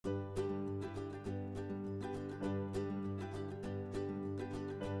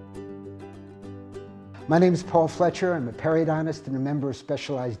My name is Paul Fletcher. I'm a periodontist and a member of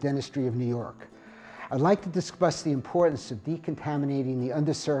Specialized Dentistry of New York. I'd like to discuss the importance of decontaminating the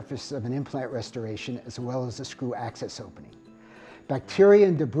undersurface of an implant restoration as well as the screw access opening. Bacteria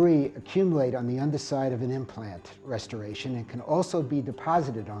and debris accumulate on the underside of an implant restoration and can also be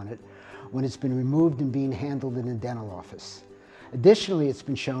deposited on it when it's been removed and being handled in a dental office. Additionally, it's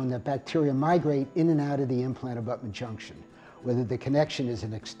been shown that bacteria migrate in and out of the implant abutment junction, whether the connection is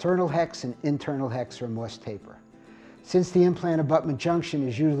an external hex, an internal hex, or Morse taper. Since the implant abutment junction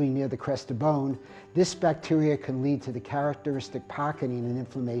is usually near the crest of bone, this bacteria can lead to the characteristic pocketing and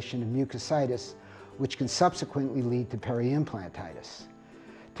inflammation of mucositis, which can subsequently lead to peri-implantitis.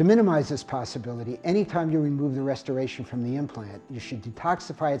 To minimize this possibility, anytime you remove the restoration from the implant, you should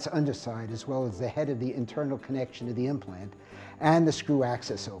detoxify its underside as well as the head of the internal connection to the implant and the screw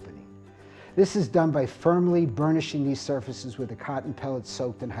access opening. This is done by firmly burnishing these surfaces with a cotton pellet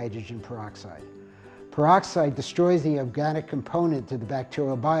soaked in hydrogen peroxide. Peroxide destroys the organic component to the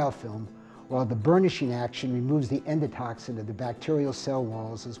bacterial biofilm, while the burnishing action removes the endotoxin of the bacterial cell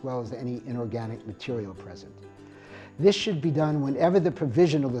walls as well as any inorganic material present. This should be done whenever the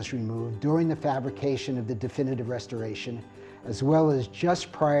provisional is removed during the fabrication of the definitive restoration, as well as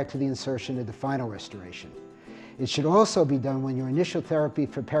just prior to the insertion of the final restoration. It should also be done when your initial therapy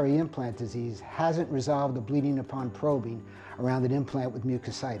for peri-implant disease hasn't resolved the bleeding upon probing around an implant with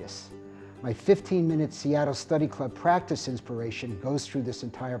mucositis. My 15-minute Seattle Study Club practice inspiration goes through this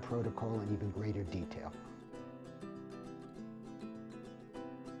entire protocol in even greater detail.